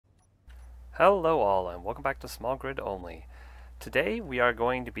Hello all and welcome back to Small Grid Only. Today we are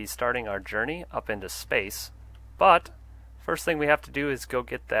going to be starting our journey up into space, but first thing we have to do is go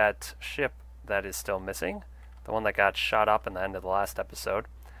get that ship that is still missing, the one that got shot up in the end of the last episode.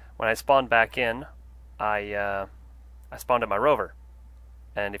 When I spawned back in, I spawned at my rover,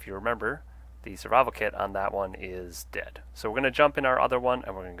 and if you remember, the survival kit on that one is dead. So we're going to jump in our other one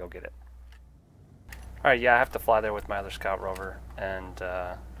and we're going to go get it. Alright, yeah, I have to fly there with my other scout rover and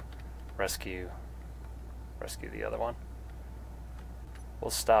rescue the other one. We'll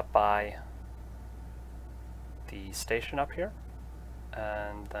stop by the station up here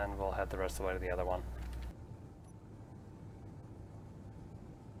and then we'll head the rest of the way to the other one.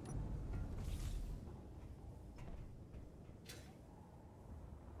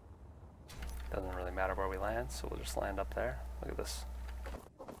 Doesn't really matter where we land, so we'll just land up there. Look at this.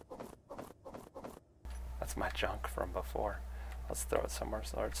 That's my junk from before. Let's throw it somewhere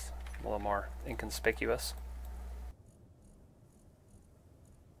so it's a little more inconspicuous.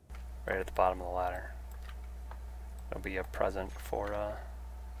 Right at the bottom of the ladder. It'll be a present for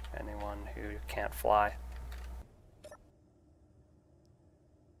anyone who can't fly.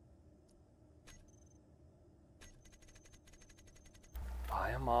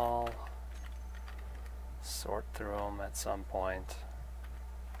 Buy them all. Sort through them at some point.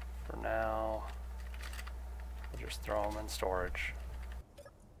 For now, we'll just throw them in storage.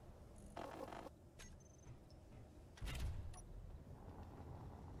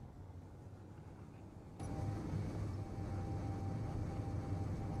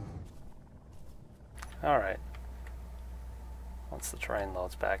 Alright, once the train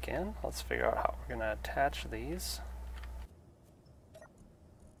loads back in, let's figure out how we're going to attach these.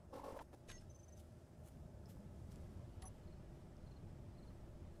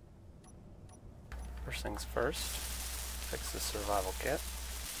 First things first, fix the survival kit.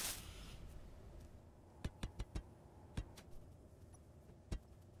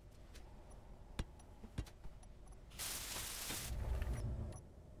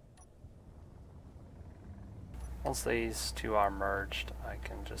 Once these two are merged, I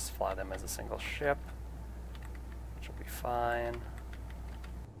can just fly them as a single ship, which will be fine.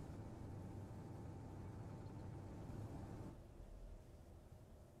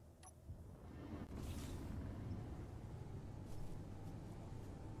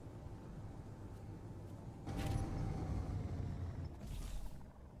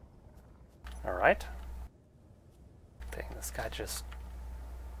 Alright. Dang, this guy just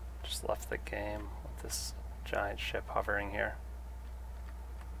left the game with this giant ship hovering here.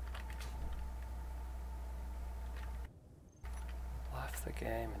 Left the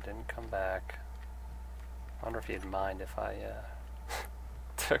game and didn't come back. I wonder if he'd mind if I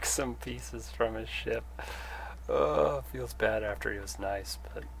took some pieces from his ship. Oh, feels bad after he was nice,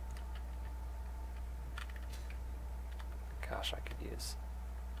 but gosh, I could use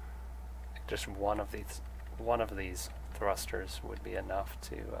just one of these thrusters would be enough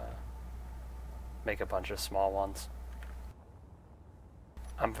to make a bunch of small ones.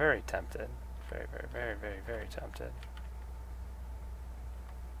 I'm very tempted. Very, very, very, very, very tempted.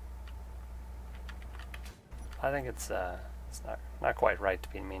 I think it's not quite right to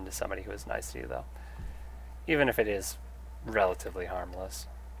be mean to somebody who is nice to you, though. Even if it is relatively harmless.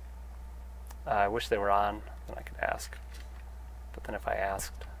 I wish they were on, then I could ask. But then if I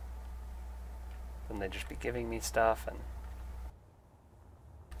asked, then they'd just be giving me stuff, and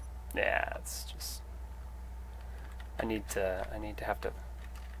yeah, it's just I need to have to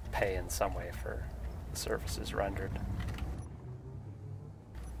pay in some way for the services rendered.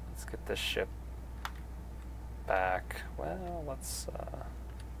 Let's get this ship back. Well, let's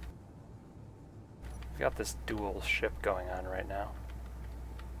we've got this dual ship going on right now.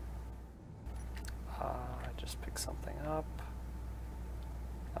 I just picked something up.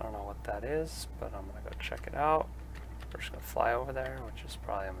 I don't know what that is, but I'm gonna go check it out. We're just going to fly over there, which is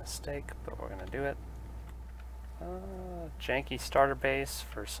probably a mistake, but we're going to do it. Janky starter base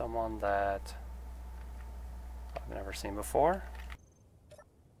for someone that I've never seen before.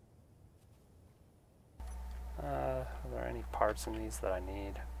 Are there any parts in these that I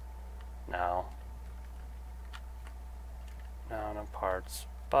need? No. No parts,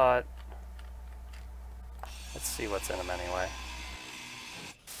 but let's see what's in them anyway.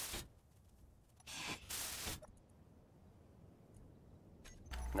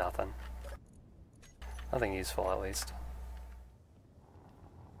 Nothing. Nothing useful, at least.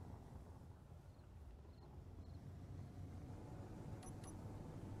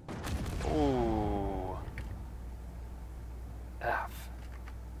 Ooh. F.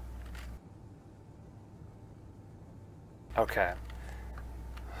 Okay.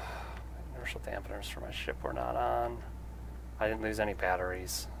 partial dampeners for my ship were not on. I didn't lose any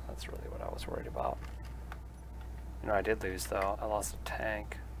batteries. That's really what I was worried about. You know, I did lose though. I lost a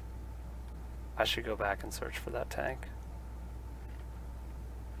tank. I should go back and search for that tank.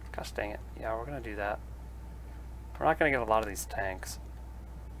 Gosh dang it. Yeah, we're gonna do that. We're not gonna get a lot of these tanks.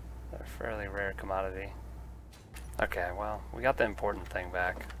 They're a fairly rare commodity. Okay, well, we got the important thing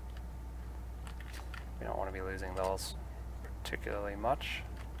back. We don't want to be losing those particularly much.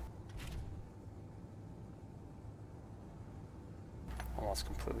 Almost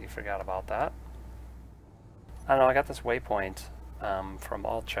completely forgot about that. I don't know, I got this waypoint from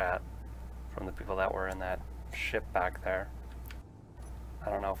all chat, from the people that were in that ship back there.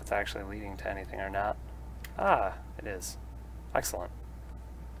 I don't know if it's actually leading to anything or not. Ah, it is. Excellent.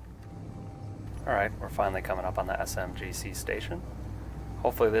 Alright, we're finally coming up on the SMGC station.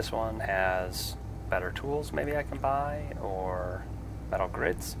 Hopefully this one has better tools maybe I can buy, or metal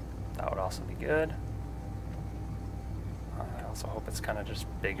grids. That would also be good. I also hope it's kind of just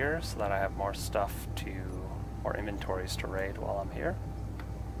bigger so that I have more stuff to, more inventories to raid while I'm here.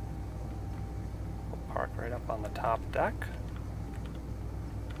 We'll park right up on the top deck,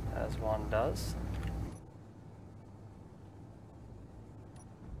 as one does.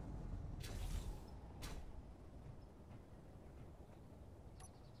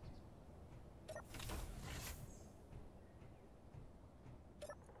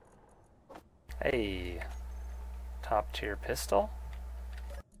 Hey, top tier pistol.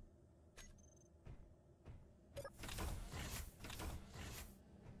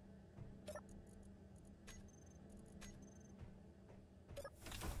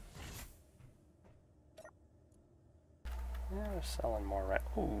 Yeah, they're selling more right.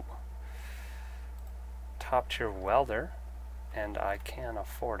 Ooh. Top tier welder, and I can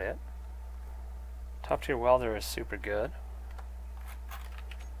afford it. Top tier welder is super good.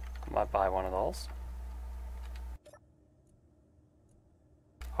 Might buy one of those.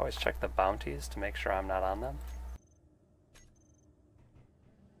 Always check the bounties to make sure I'm not on them.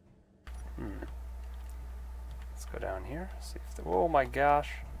 Let's go down here. See if the, oh my gosh!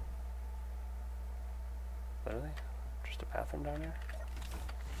 Literally, just a bathroom down here.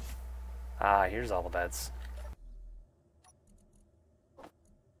 Ah, here's all the beds.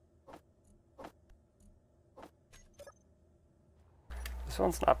 This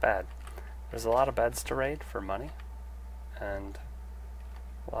one's not bad. There's a lot of beds to raid for money, and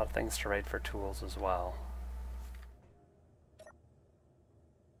a lot of things to raid for tools as well.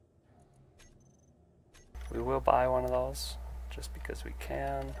 We will buy one of those, just because we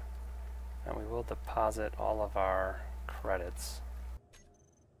can, and we will deposit all of our credits.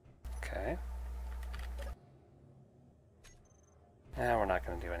 Okay. Yeah, we're not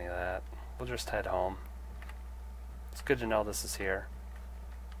going to do any of that. We'll just head home. It's good to know this is here.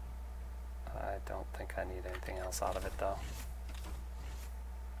 I don't think I need anything else out of it though.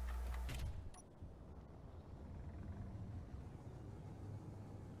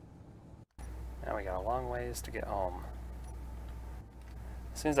 Now we got a long ways to get home.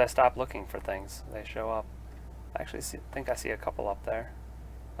 As soon as I stop looking for things, they show up. I actually think I see a couple up there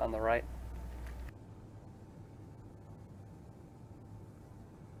on the right.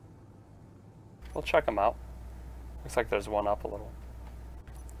 We'll check them out. Looks like there's one up a little.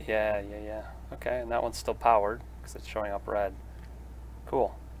 Yeah. Okay, and that one's still powered because it's showing up red.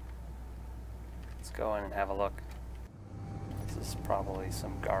 Cool. Let's go in and have a look. This is probably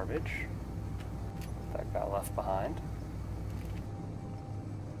some garbage that got left behind.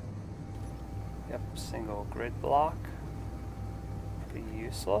 Yep, single grid block. Pretty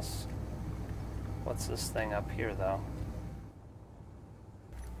useless. What's this thing up here though?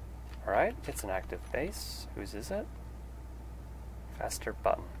 Alright, it's an active base. Whose is it? Faster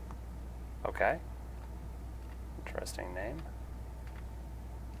button. Okay. Interesting name.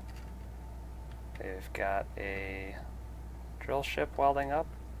 They've got a drill ship welding up.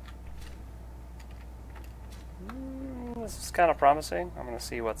 This is kind of promising. I'm going to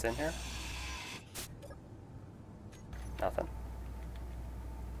see what's in here. Nothing.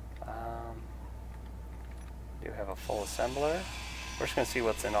 Do have a full assembler. We're just going to see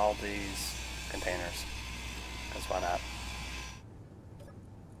what's in all these containers, because why not?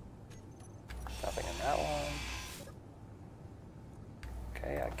 Nothing in that one.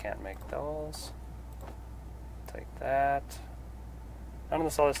 Okay, I can't make those. Take that. None of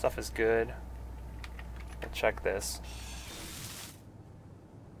this other stuff is good. We'll check this.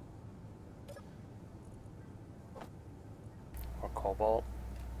 More cobalt.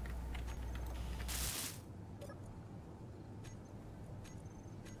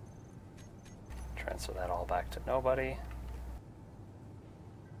 Transfer that all back to nobody.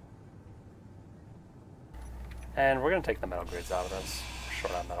 And we're going to take the metal grids out of this. We're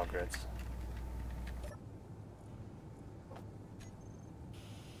short on metal grids.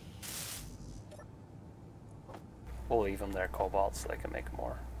 We'll leave them there cobalt so they can make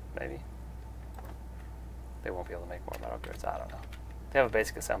more, maybe. They won't be able to make more metal grids, I don't know. They have a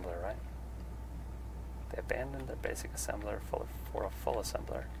basic assembler, right? They abandoned their basic assembler for a full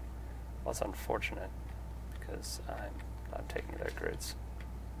assembler. Well, it's unfortunate, because I'm not taking their grids.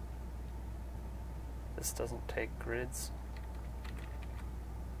 This doesn't take grids.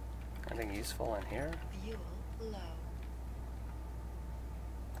 Anything useful in here? Fuel low.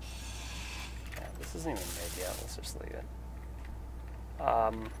 Yeah, this isn't even made yet, let's just leave it.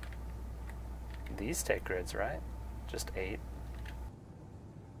 These take grids, right? Just 8.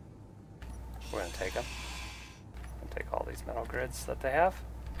 We're going to take them. And take all these metal grids that they have.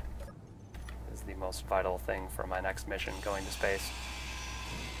 This is the most vital thing for my next mission, going to space.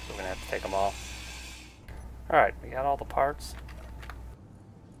 So we're going to have to take them all. Alright, we got all the parts.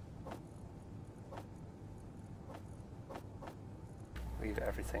 Leave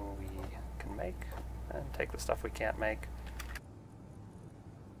everything we can make, and take the stuff we can't make.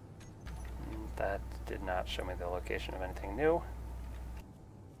 That did not show me the location of anything new.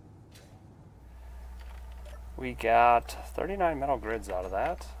 We got 39 metal grids out of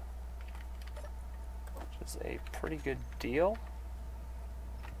that, which is a pretty good deal.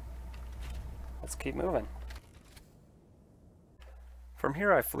 Let's keep moving. From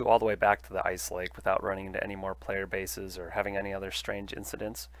here I flew all the way back to the ice lake without running into any more player bases or having any other strange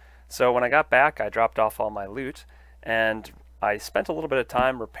incidents. So when I got back, I dropped off all my loot, and I spent a little bit of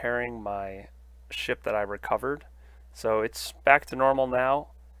time repairing my ship that I recovered. So it's back to normal now.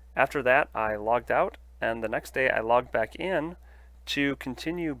 After that, I logged out, and the next day I logged back in to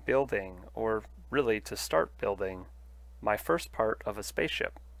continue building, or really to start building, my first part of a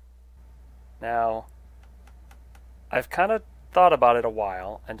spaceship. Now, I've kind of thought about it a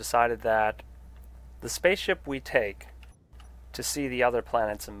while and decided that the spaceship we take to see the other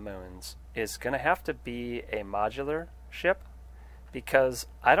planets and moons is going to have to be a modular ship, because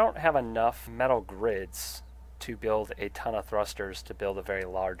I don't have enough metal grids to build a ton of thrusters to build a very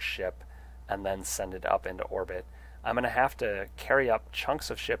large ship and then send it up into orbit. I'm going to have to carry up chunks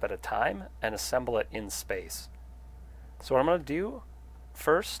of ship at a time and assemble it in space. So what I'm going to do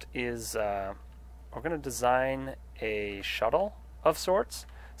first is we're going to design a shuttle of sorts,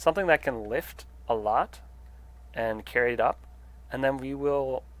 something that can lift a lot and carry it up, and then we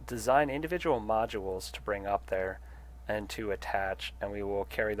will design individual modules to bring up there and to attach, and we will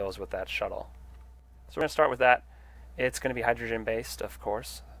carry those with that shuttle. So we're going to start with that. It's going to be hydrogen based, of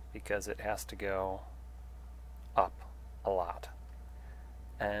course, because it has to go up a lot.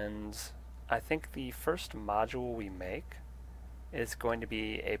 And I think the first module we make is going to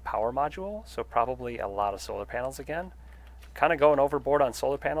be a power module, so probably a lot of solar panels again. Kind of going overboard on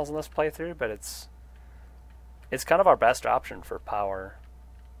solar panels in this playthrough, but it's kind of our best option for power.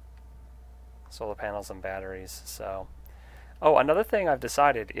 Solar panels and batteries. So, oh, another thing I've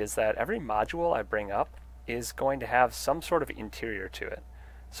decided is that every module I bring up is going to have some sort of interior to it.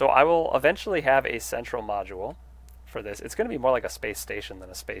 So I will eventually have a central module for this. It's going to be more like a space station than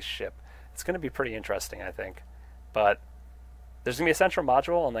a spaceship. It's going to be pretty interesting, I think. But there's going to be a central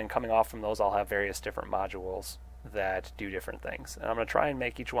module, and then coming off from those I'll have various different modules that do different things. And I'm going to try and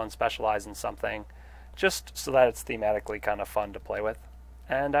make each one specialize in something, just so that it's thematically kind of fun to play with.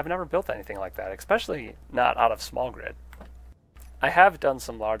 And I've never built anything like that, especially not out of small grid. I have done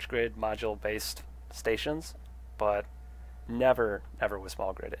some large grid module-based stations, but never with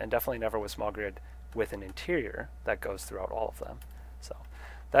small grid, and definitely never with small grid with an interior that goes throughout all of them. So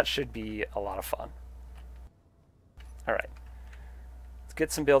that should be a lot of fun. Alright, let's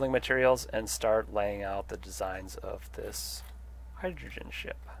get some building materials and start laying out the designs of this hydrogen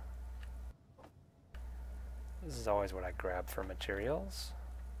ship. This is always what I grab for materials.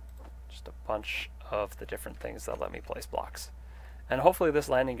 Just a bunch of the different things that let me place blocks. And hopefully this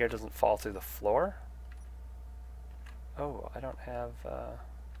landing gear doesn't fall through the floor. Oh, I don't have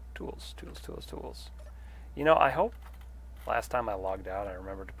tools. You know, I hope last time I logged out I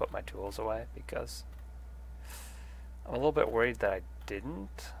remembered to put my tools away, because I'm a little bit worried that I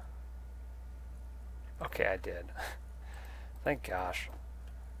didn't. Okay, I did. Thank gosh.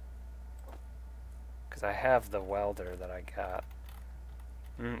 Because I have the welder that I got.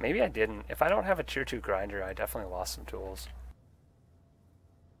 Maybe I didn't. If I don't have a tier 2 grinder, I definitely lost some tools.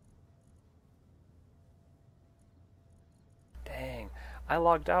 Dang, I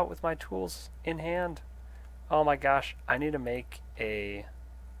logged out with my tools in hand. Oh my gosh, I need to make a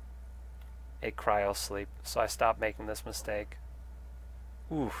cryo sleep, so I stopped making this mistake.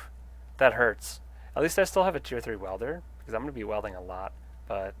 Oof, that hurts. At least I still have a tier 3 welder, because I'm going to be welding a lot,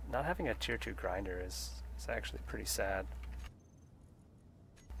 but not having a tier 2 grinder is actually pretty sad.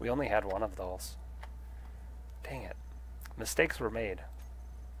 We only had one of those. Dang it. Mistakes were made.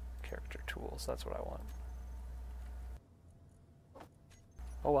 Character tools, that's what I want.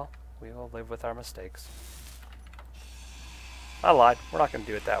 Oh well, we will live with our mistakes. I lied, we're not going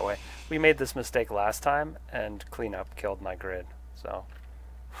to do it that way. We made this mistake last time, and cleanup killed my grid, so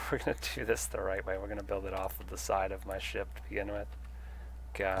we're going to do this the right way. We're going to build it off of the side of my ship to begin with.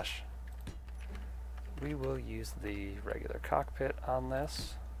 Gosh. We will use the regular cockpit on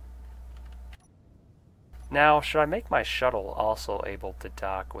this. Now, should I make my shuttle also able to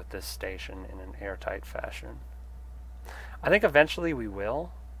dock with this station in an airtight fashion? I think eventually we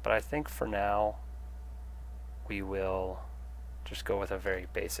will, but I think for now we will just go with a very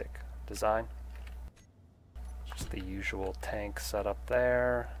basic design. Just the usual tank setup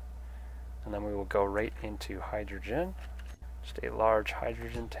there, and then we will go right into hydrogen. Just a large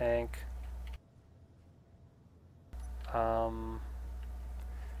hydrogen tank.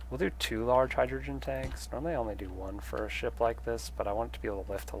 We'll do 2 large hydrogen tanks. Normally I only do 1 for a ship like this, but I want it to be able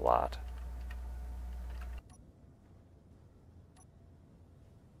to lift a lot.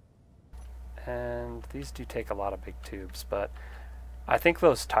 And these do take a lot of big tubes, but I think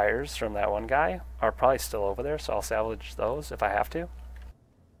those tires from that one guy are probably still over there, so I'll salvage those if I have to.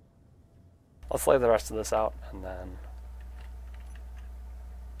 Let's lay the rest of this out and then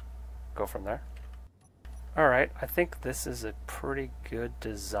go from there. Alright, I think this is a pretty good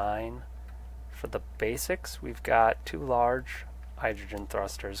design for the basics. We've got 2 large hydrogen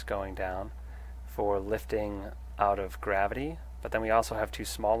thrusters going down for lifting out of gravity, but then we also have 2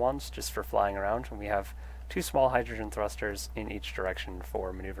 small ones just for flying around, and we have 2 small hydrogen thrusters in each direction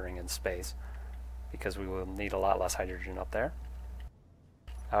for maneuvering in space, because we will need a lot less hydrogen up there.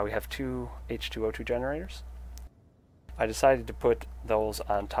 We have 2 H2O2 generators. I decided to put those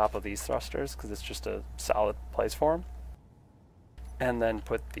on top of these thrusters because it's just a solid place for them, and then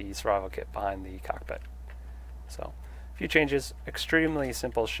put the survival kit behind the cockpit. So, a few changes. Extremely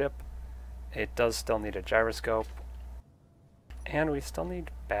simple ship. It does still need a gyroscope, and we still need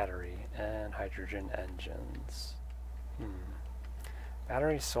battery and hydrogen engines.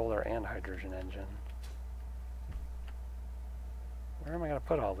 Battery, solar, and hydrogen engine. Where am I going to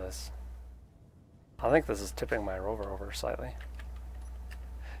put all this? I think this is tipping my rover over slightly.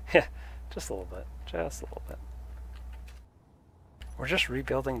 Yeah, just a little bit. Just a little bit. We're just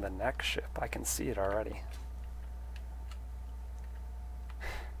rebuilding the next ship. I can see it already.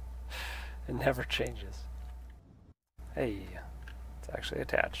 It never changes. Hey, it's actually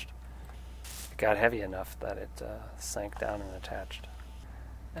attached. It got heavy enough that it sank down and attached.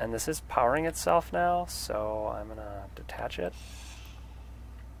 And this is powering itself now, so I'm going to detach it,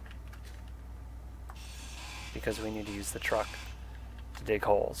 because we need to use the truck to dig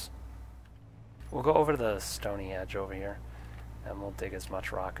holes. We'll go over to the stony edge over here, and we'll dig as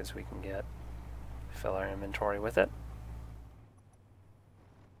much rock as we can get. Fill our inventory with it.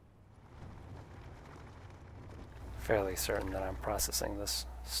 Fairly certain that I'm processing this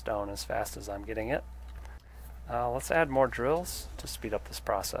stone as fast as I'm getting it. Let's add more drills to speed up this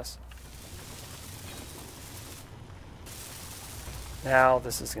process. Now,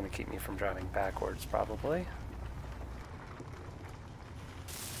 this is going to keep me from driving backwards, probably.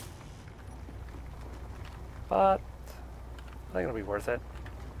 But I think it'll be worth it.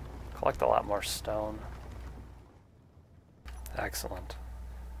 Collect a lot more stone. Excellent.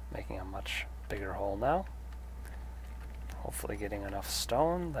 Making a much bigger hole now. Hopefully getting enough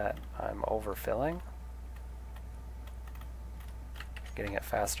stone that I'm overfilling. Getting it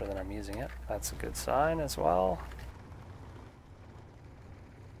faster than I'm using it. That's a good sign as well.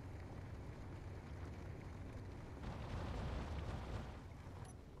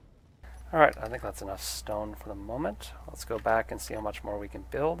 Alright, I think that's enough stone for the moment. Let's go back and see how much more we can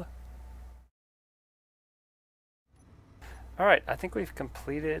build. Alright, I think we've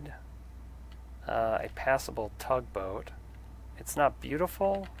completed a passable tugboat. It's not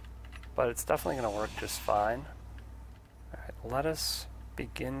beautiful, but it's definitely going to work just fine. Alright, let us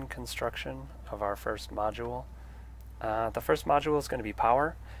begin construction of our first module. The first module is going to be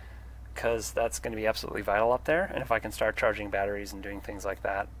power, because that's going to be absolutely vital up there, and if I can start charging batteries and doing things like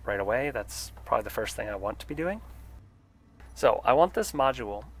that right away, that's probably the first thing I want to be doing. So I want this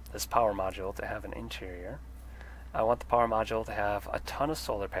module, this power module, to have an interior. I want the power module to have a ton of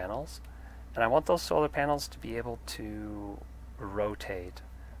solar panels, and I want those solar panels to be able to rotate,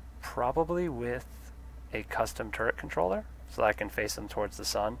 probably with a custom turret controller, so that I can face them towards the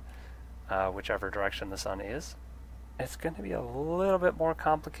sun, whichever direction the sun is. It's going to be a little bit more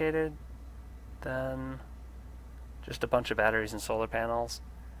complicated then just a bunch of batteries and solar panels.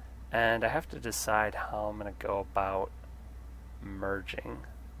 And I have to decide how I'm going to go about merging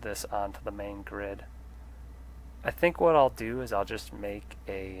this onto the main grid. I think what I'll do is I'll just make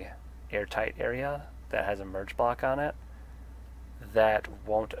a airtight area that has a merge block on it that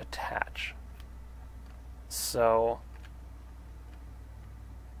won't attach. So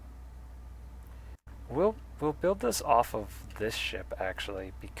we'll build this off of this ship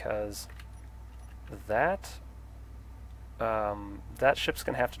actually, because that ship's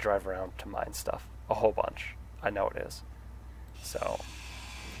gonna have to drive around to mine stuff a whole bunch. I know it is. So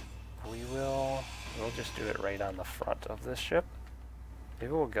we'll just do it right on the front of this ship.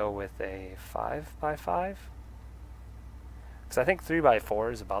 Maybe we'll go with a 5x5, because I think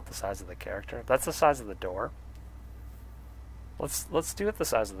 3x4 is about the size of the character. That's the size of the door. Let's do it the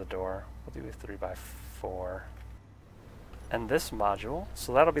size of the door. We'll do a 3x4. And this module,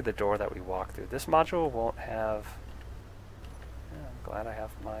 so that'll be the door that we walk through. This module won't have. Yeah, I'm glad I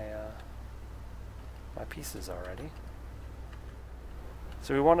have my my pieces already.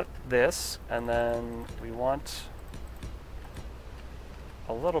 So we want this, and then we want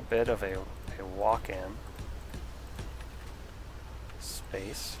a little bit of a walk-in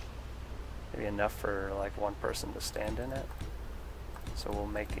space, maybe enough for like one person to stand in it. So we'll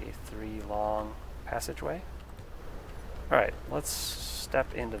make a 3-long passageway. Alright, let's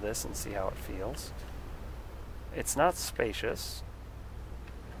step into this and see how it feels. It's not spacious,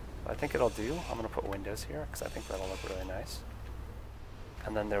 but I think it'll do. I'm going to put windows here because I think that'll look really nice.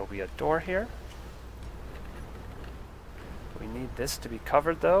 And then there will be a door here. We need this to be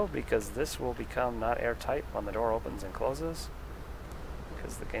covered though, because this will become not airtight when the door opens and closes,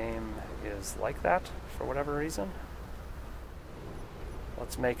 because the game is like that for whatever reason.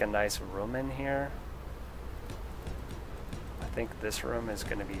 Let's make a nice room in here. I think this room is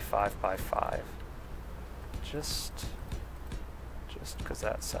going to be 5x5. Just because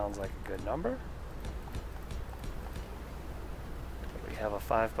that sounds like a good number. We have a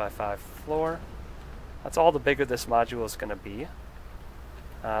 5x5 floor. That's all the bigger this module is going to be.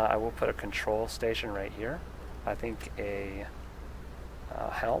 I will put a control station right here. I think a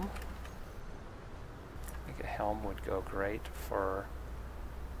helm. I think a helm would go great for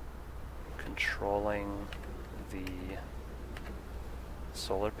controlling the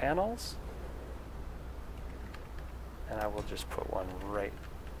solar panels. And I will just put one right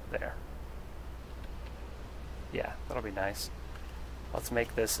there. Yeah, that'll be nice. Let's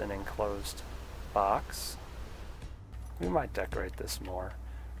make this an enclosed box. We might decorate this more.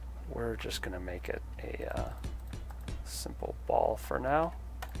 We're just going to make it a simple ball for now.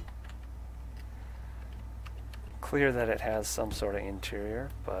 Clear that it has some sort of interior,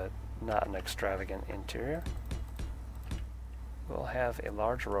 but not an extravagant interior. We'll have a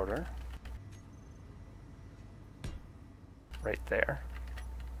large rotor right there.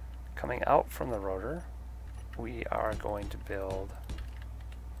 Coming out from the rotor, we are going to build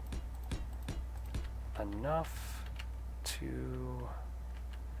enough to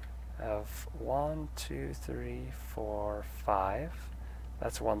have 1, 2, 3, 4, 5.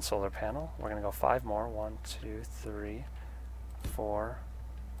 That's one solar panel. We're going to go 5 more. 1, 2, 3, 4,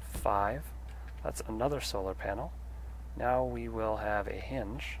 5. That's another solar panel. Now we will have a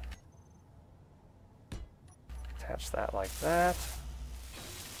hinge. Attach that like that.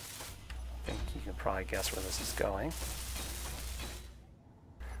 I think you can probably guess where this is going.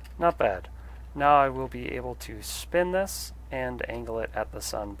 Not bad. Now I will be able to spin this and angle it at the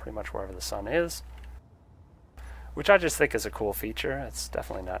sun, pretty much wherever the sun is, which I just think is a cool feature. It's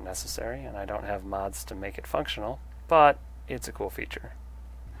definitely not necessary, and I don't have mods to make it functional, but it's a cool feature.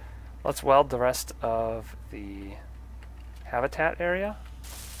 Let's weld the rest of the habitat area,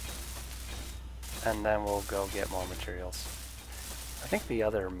 and then we'll go get more materials. I think the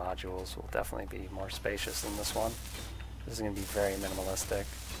other modules will definitely be more spacious than this one. This is going to be very minimalistic.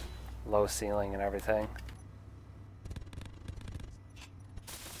 Low ceiling and everything.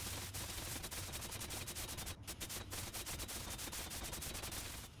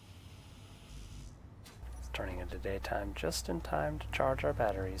 It's turning into daytime just in time to charge our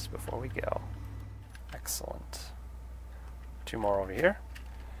batteries before we go. Excellent. 2 more over here.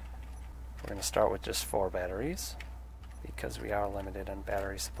 We're going to start with just 4 batteries because we are limited on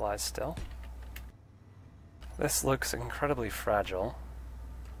battery supplies still. This looks incredibly fragile.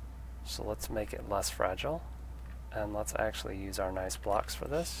 So let's make it less fragile, and let's actually use our nice blocks for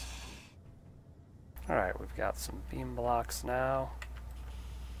this. Alright, we've got some beam blocks now.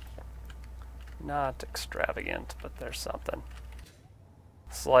 Not extravagant, but there's something.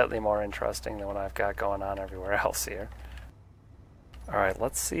 Slightly more interesting than what I've got going on everywhere else here. Alright,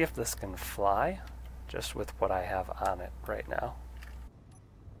 let's see if this can fly, just with what I have on it right now.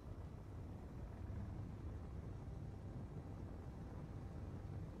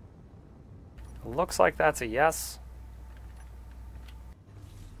 Looks like that's a yes.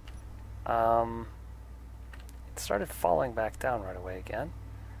 It started falling back down right away again,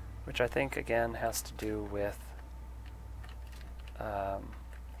 which I think again has to do with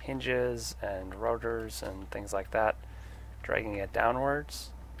hinges and rotors and things like that dragging it downwards.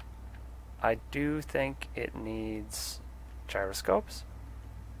 I do think it needs gyroscopes,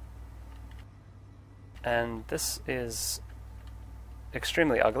 and this is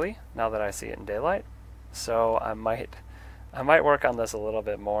extremely ugly now that I see it in daylight, so I might work on this a little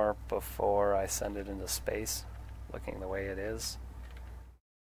bit more before I send it into space looking the way it is.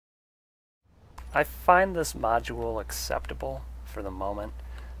 I find this module acceptable for the moment.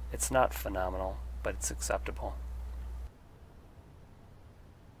 It's not phenomenal, but it's acceptable.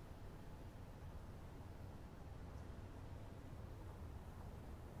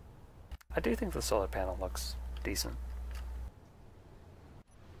 I do think the solar panel looks decent.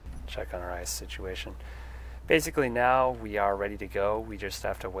 Check on our ice situation. Basically now we are ready to go. We just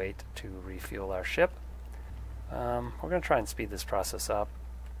have to wait to refuel our ship. We're going to try and speed this process up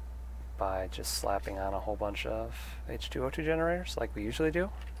by just slapping on a whole bunch of H2O2 generators like we usually do.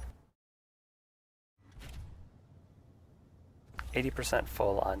 80%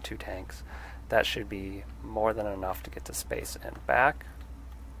 full on 2 tanks. That should be more than enough to get to space and back.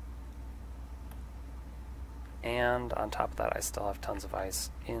 And on top of that, I still have tons of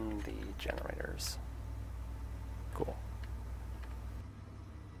ice in the generators. Cool.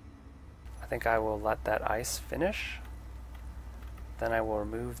 I think I will let that ice finish. Then I will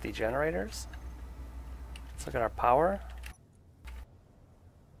remove the generators. Let's look at our power.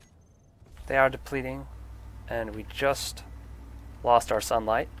 They are depleting, and we just lost our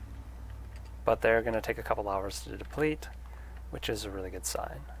sunlight, but they're going to take a couple hours to deplete, which is a really good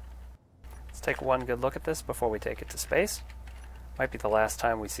sign. Let's take one good look at this before we take it to space. Might be the last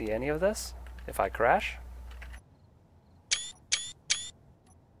time we see any of this, if I crash.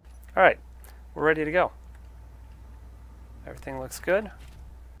 Alright, we're ready to go. Everything looks good.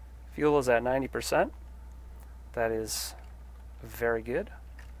 Fuel is at 90%. That is very good.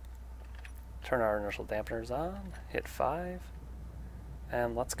 Turn our inertial dampeners on, hit 5,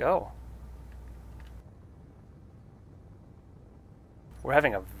 and let's go. We're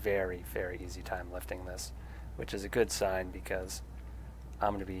having a very, very easy time lifting this, which is a good sign because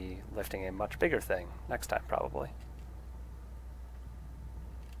I'm going to be lifting a much bigger thing next time probably.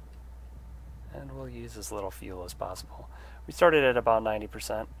 And we'll use as little fuel as possible. We started at about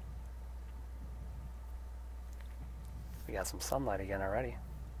 90%. We got some sunlight again already.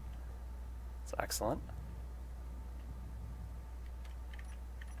 It's excellent.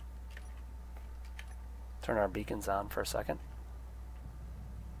 Turn our beacons on for a second,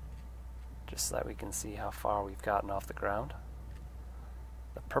 just so that we can see how far we've gotten off the ground.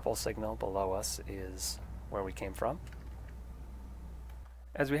 The purple signal below us is where we came from.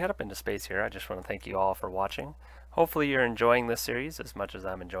 As we head up into space here, I just want to thank you all for watching. Hopefully you're enjoying this series as much as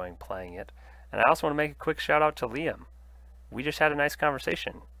I'm enjoying playing it. And I also want to make a quick shout out to Liam. We just had a nice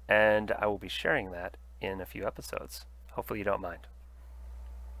conversation, and I will be sharing that in a few episodes. Hopefully you don't mind.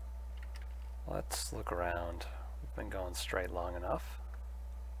 Let's look around. We've been going straight long enough.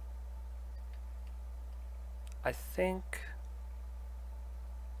 I think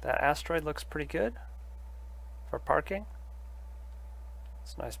that asteroid looks pretty good for parking.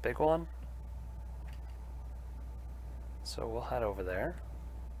 It's a nice big one. So we'll head over there.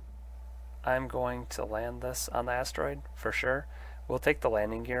 I'm going to land this on the asteroid for sure. We'll take the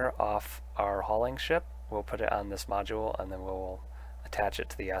landing gear off our hauling ship. We'll put it on this module and then we'll attach it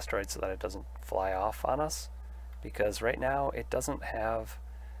to the asteroid so that it doesn't fly off on us. Because right now it doesn't have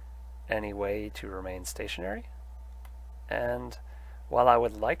any way to remain stationary. And while I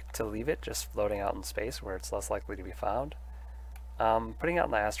would like to leave it just floating out in space where it's less likely to be found, putting it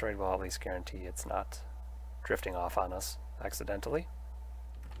on the asteroid will at least guarantee it's not drifting off on us accidentally.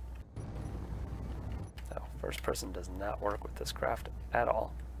 So, first person does not work with this craft at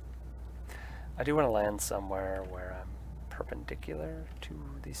all. I do want to land somewhere where I'm perpendicular to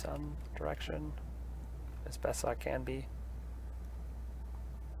the sun direction as best I can be.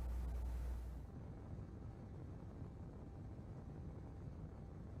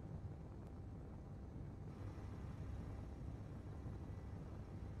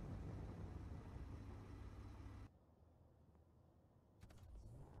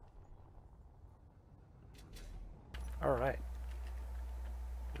 Alright,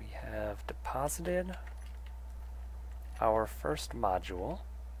 we have deposited our first module.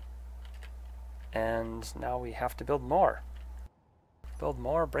 And now we have to build more. Build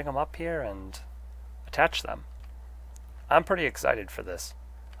more, bring them up here, and attach them. I'm pretty excited for this,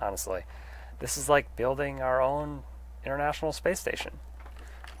 honestly. This is like building our own International Space Station,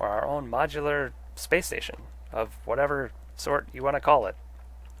 or our own modular space station, of whatever sort you want to call it.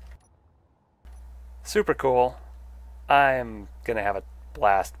 Super cool. I'm going to have a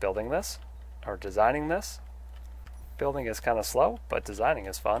blast building this, or designing this. Building is kind of slow, but designing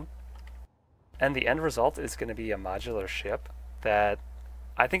is fun. And the end result is going to be a modular ship that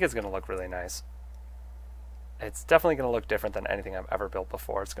I think is going to look really nice. It's definitely going to look different than anything I've ever built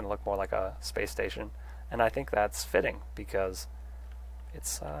before. It's going to look more like a space station, and I think that's fitting because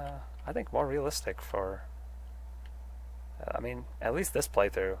it's, I think, more realistic for, I mean, at least this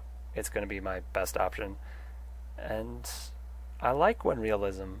playthrough, it's going to be my best option. And I like when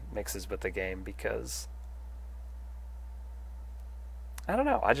realism mixes with the game because, I don't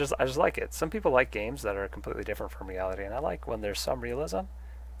know, I just like it. Some people like games that are completely different from reality, and I like when there's some realism,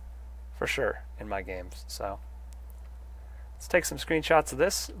 for sure, in my games. So let's take some screenshots of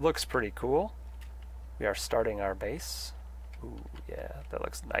this. It looks pretty cool. We are starting our base. Ooh, yeah, that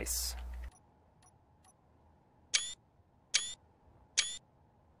looks nice.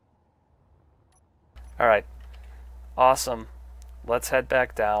 Alright, awesome. Let's head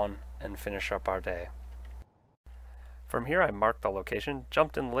back down and finish up our day. From here I marked the location,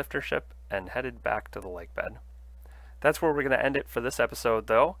 jumped in the lifter ship, and headed back to the lake bed. That's where we're going to end it for this episode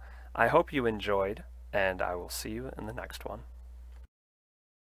though. I hope you enjoyed, and I will see you in the next one.